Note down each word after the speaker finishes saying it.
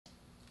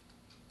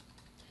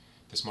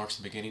This marks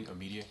the beginning of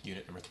media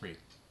unit number 3.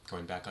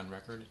 Going back on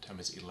record, time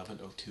is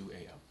 11:02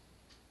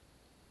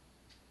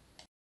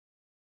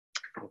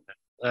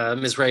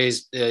 a.m. Ms.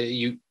 Reyes,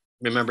 you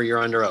remember you're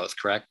under oath,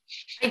 correct?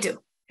 I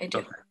do.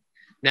 Okay.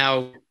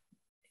 Now,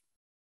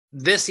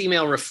 this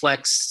email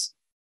reflects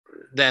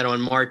that on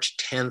March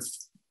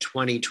 10th,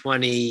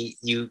 2020,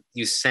 you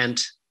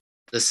sent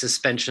the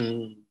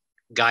suspension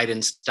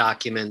guidance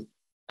document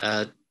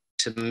to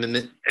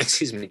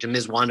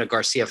Ms. Wanda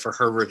Garcia for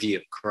her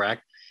review,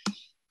 correct?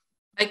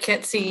 I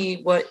can't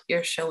see what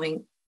you're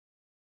showing.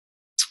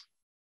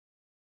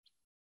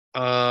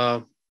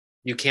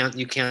 You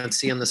can't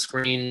see on the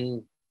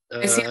screen.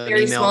 I see a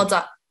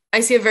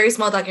very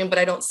small document, but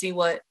I don't see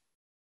what.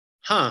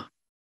 Huh.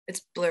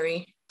 It's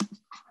blurry.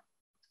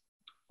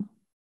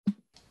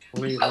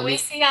 What we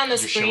see on the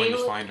screen. You're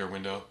showing the Finder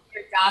window.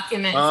 Your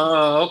documents.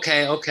 Oh,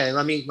 okay.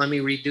 Let me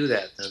redo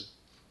that then.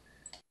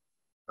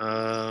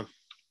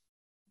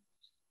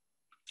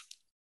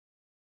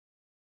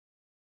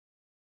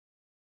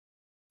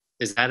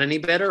 Is that any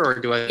better, or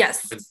do I?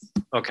 Yes.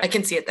 Okay. I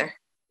can see it there.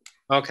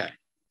 Okay.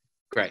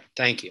 Great.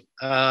 Thank you.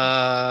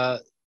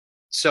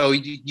 So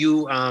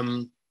you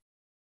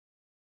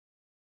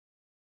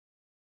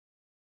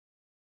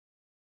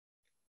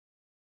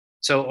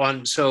So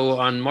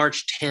on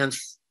March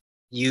 10th,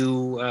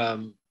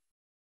 you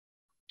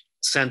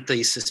sent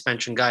the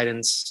suspension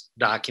guidance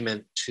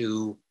document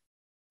to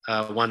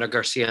Wanda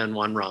Garcia and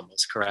Juan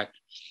Ramos, correct?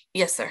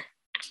 Yes, sir.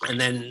 And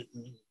then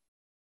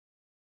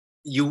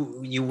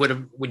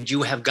would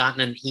you have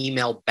gotten an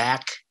email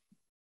back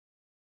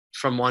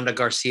from Wanda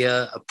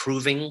Garcia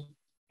approving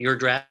your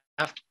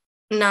draft?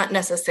 Not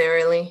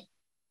necessarily.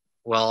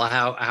 Well,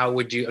 how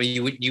would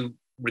you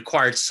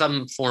required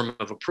some form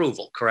of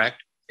approval,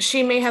 correct?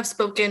 She may have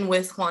spoken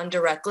with Juan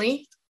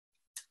directly,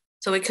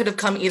 so it could have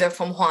come either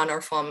from Juan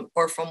or from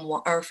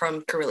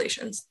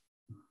Correlations.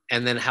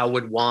 And then how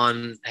would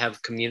Juan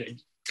have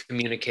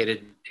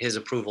communicated his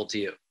approval to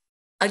you?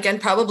 Again,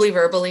 probably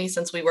verbally,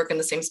 since we work in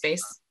the same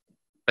space.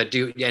 But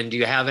do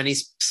you have any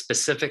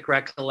specific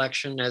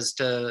recollection as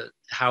to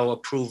how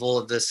approval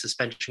of the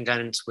suspension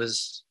guidance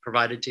was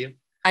provided to you?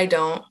 I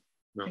don't.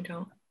 No. I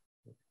don't.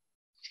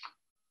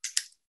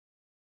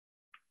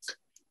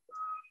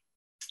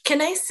 Can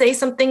I say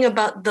something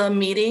about the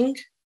meeting?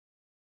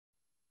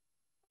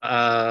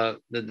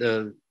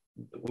 The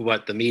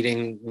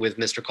meeting with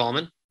Mr.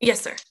 Coleman?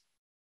 Yes, sir.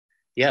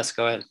 Yes,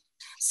 go ahead.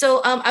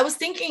 So I was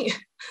thinking,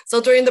 so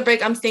during the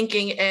break, I'm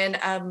thinking,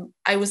 and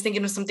I was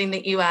thinking of something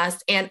that you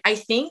asked, and I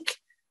think,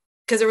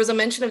 because there was a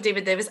mention of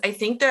David Davis, I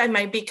think that I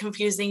might be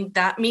confusing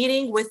that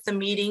meeting with the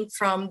meeting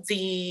from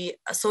the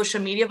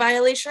social media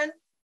violation.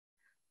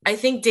 I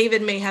think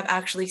David may have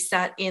actually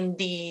sat in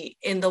the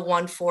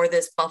one for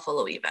this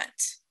Buffalo event.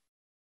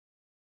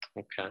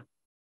 Okay.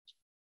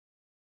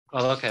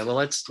 Well, okay. Well,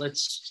 let's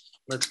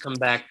come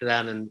back to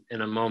that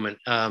in a moment.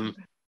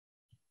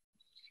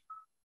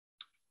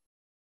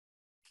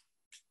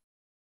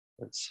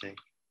 Let's see.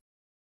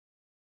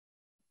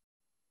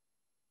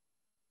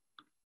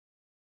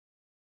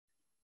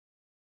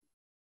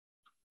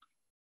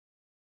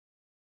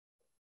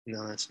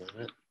 No, that's not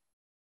it.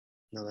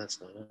 No,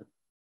 that's not it.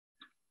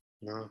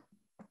 No.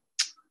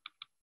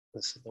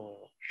 This is the one.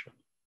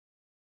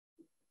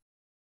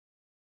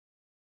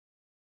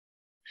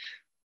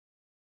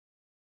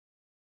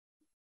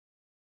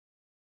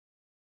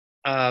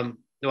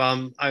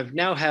 Well, I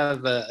now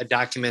have a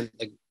document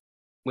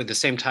with the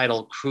same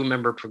title, Crew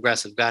Member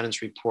Progressive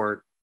Guidance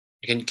Report.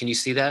 Can you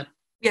see that?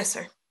 Yes,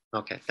 sir.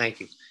 Okay, thank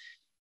you.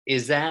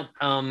 Is that,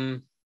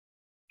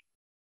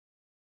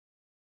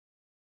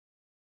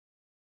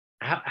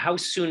 how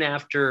soon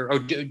after, or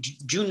do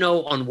you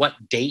know on what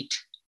date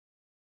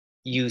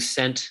you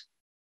sent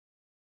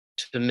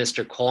to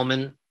Mr.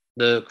 Coleman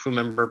the Crew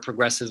Member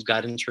Progressive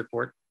Guidance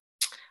Report?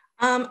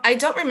 I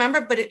don't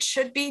remember, but it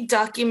should be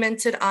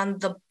documented on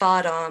the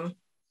bottom.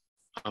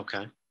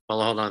 Okay.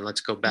 Well, hold on.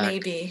 Let's go back.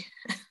 Maybe.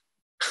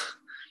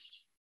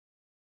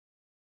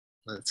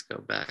 Let's go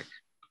back.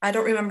 I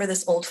don't remember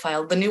this old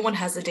file. The new one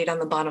has the date on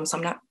the bottom, so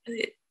I'm not,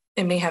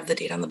 it may have the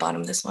date on the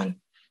bottom, this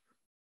one.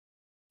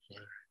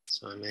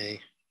 So I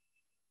may.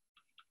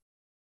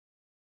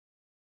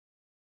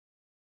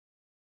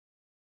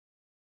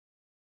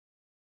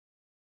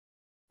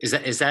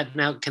 Is that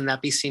now, can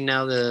that be seen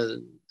now,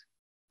 the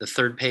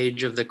third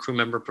page of the Crew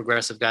Member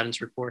Progressive Guidance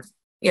Report?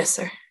 Yes,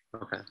 sir.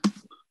 Okay.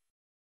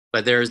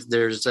 But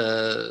there's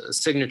a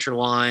signature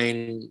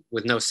line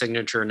with no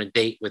signature and a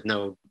date with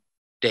no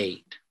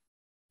date.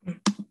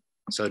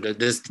 So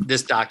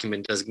this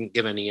document doesn't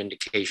give any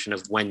indication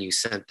of when you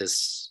sent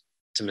this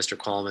to Mr.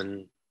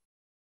 Coleman,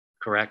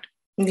 correct?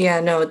 Yeah,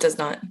 no, it does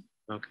not.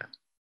 Okay.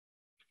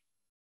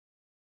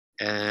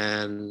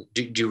 And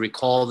do you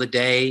recall the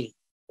day?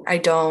 I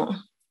don't.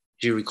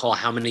 Do you recall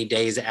how many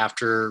days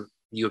after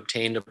you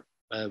obtained,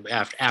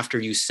 after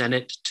you sent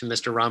it to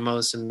Mr.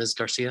 Ramos and Ms.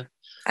 Garcia?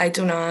 I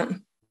do not.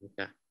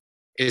 Okay.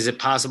 Is it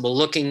possible,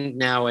 looking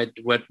now at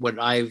what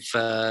I've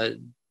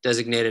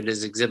designated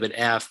as Exhibit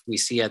F, we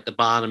see at the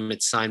bottom,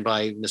 it's signed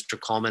by Mr.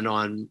 Coleman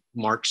on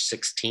March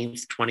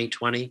 16th,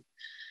 2020.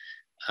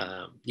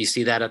 You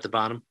see that at the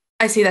bottom?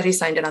 I see that he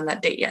signed it on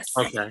that date, yes.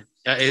 Okay.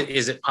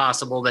 Is it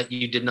possible that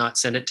you did not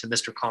send it to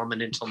Mr.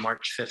 Coleman until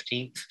March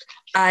 15th?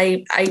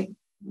 I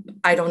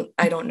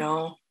don't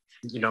know.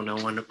 You don't know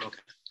when? Okay.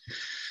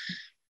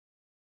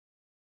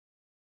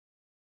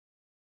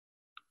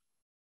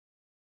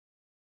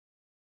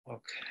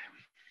 Okay.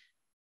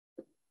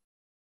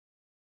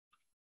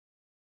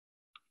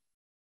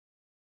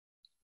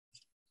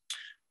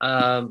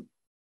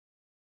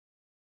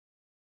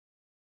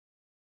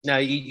 Now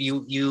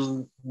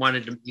you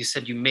wanted to, you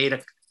said you made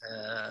a,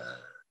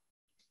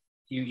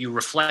 you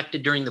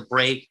reflected during the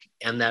break,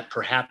 and that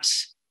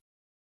perhaps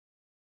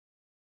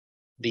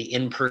the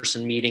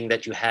in-person meeting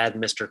that you had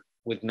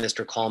with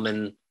Mr.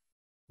 Coleman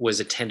was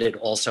attended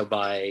also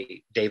by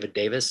David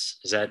Davis.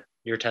 Is that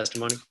your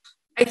testimony?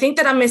 I think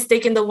that I'm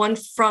mistaken the one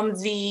from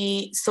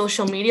the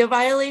social media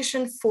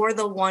violation for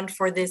the one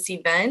for this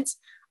event.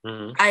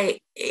 Mm-hmm.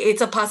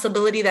 It's a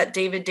possibility that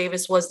David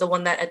Davis was the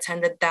one that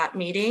attended that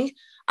meeting,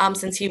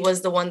 since he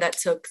was the one that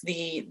took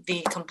the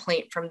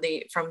complaint from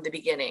the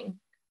beginning.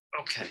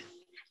 Okay.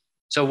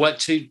 So what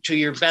to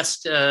your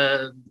best,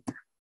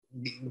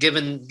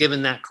 given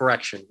that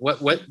correction,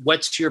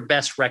 what's your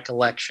best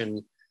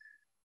recollection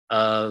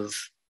of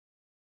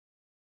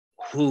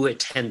who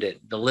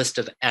attended, the list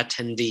of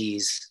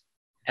attendees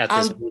at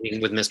this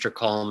meeting with Mr.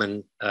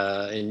 Coleman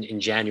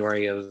in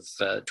January of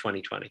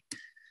 2020?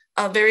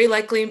 Very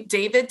likely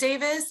David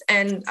Davis.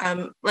 And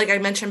like I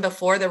mentioned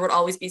before, there would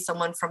always be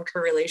someone from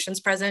Career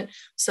Relations present.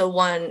 So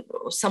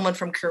someone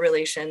from Career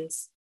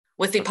Relations,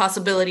 with the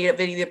possibility of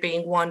it either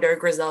being Wanda or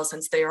Grizel,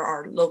 since they are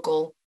our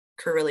local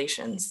Career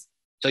Relations.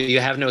 So you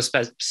have no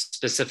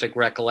specific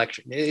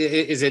recollection.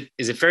 Is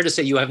it fair to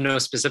say you have no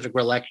specific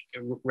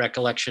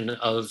recollection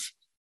of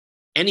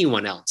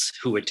anyone else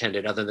who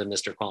attended other than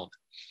Mr. Coleman?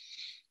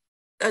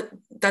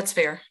 That's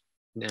fair.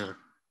 Yeah.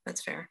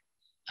 That's fair.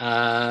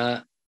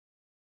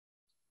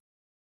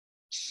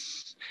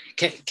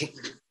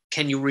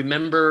 Can you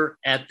remember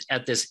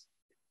at this,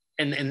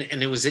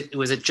 and was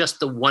it just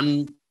the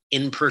one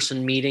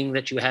in-person meeting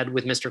that you had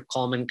with Mr.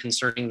 Coleman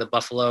concerning the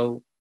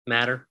Buffalo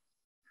matter?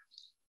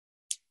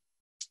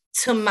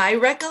 To my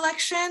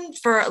recollection,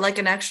 for like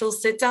an actual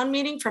sit-down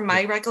meeting, from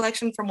my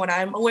recollection, from what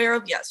I'm aware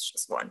of, yes,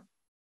 just one.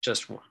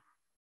 Just one.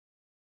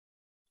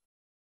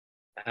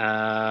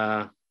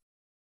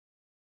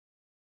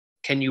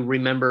 Can you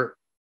remember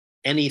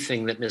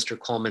anything that Mr.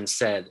 Coleman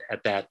said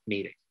at that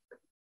meeting?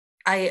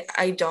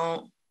 I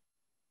don't.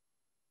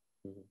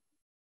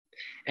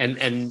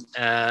 And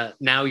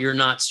now you're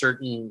not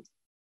certain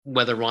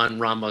whether Juan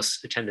Ramos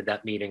attended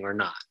that meeting or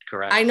not,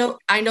 correct? I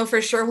know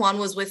for sure Juan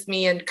was with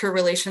me in Career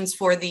Relations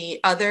for the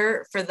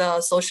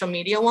social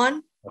media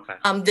one. Okay.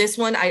 This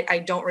one I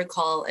don't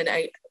recall, and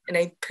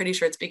I'm pretty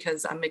sure it's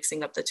because I'm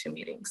mixing up the two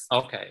meetings.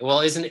 Okay.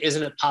 Well, isn't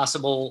it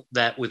possible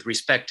that with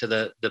respect to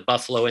the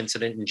Buffalo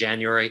incident in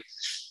January,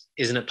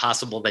 isn't it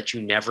possible that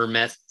you never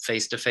met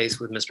face to face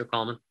with Mr.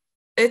 Coleman?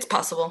 It's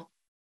possible.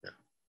 Yeah.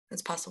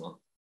 It's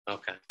possible.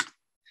 Okay.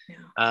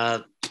 Yeah.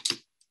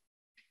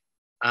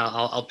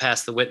 I'll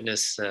pass the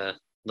witness,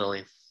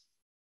 Lillian.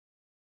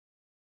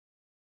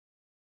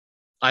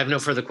 I have no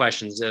further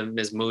questions.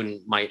 Ms.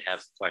 Moon might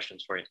have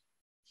questions for you.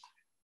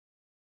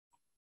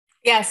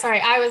 Yeah, sorry,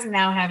 I was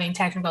now having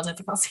technical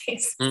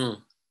difficulties.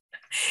 Mm.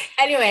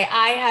 Anyway,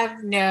 I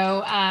have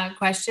no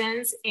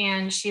questions,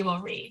 and she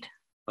will read.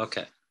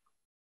 Okay.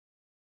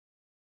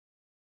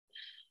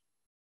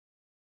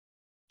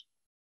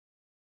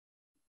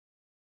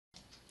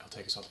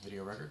 Take us off the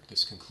video record.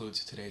 This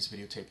concludes today's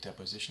videotape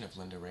deposition of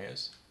Linda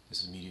Reyes.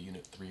 This is Media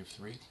Unit 3 of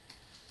 3.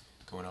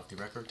 Going off the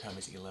record, time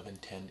is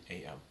 11:10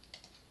 a.m.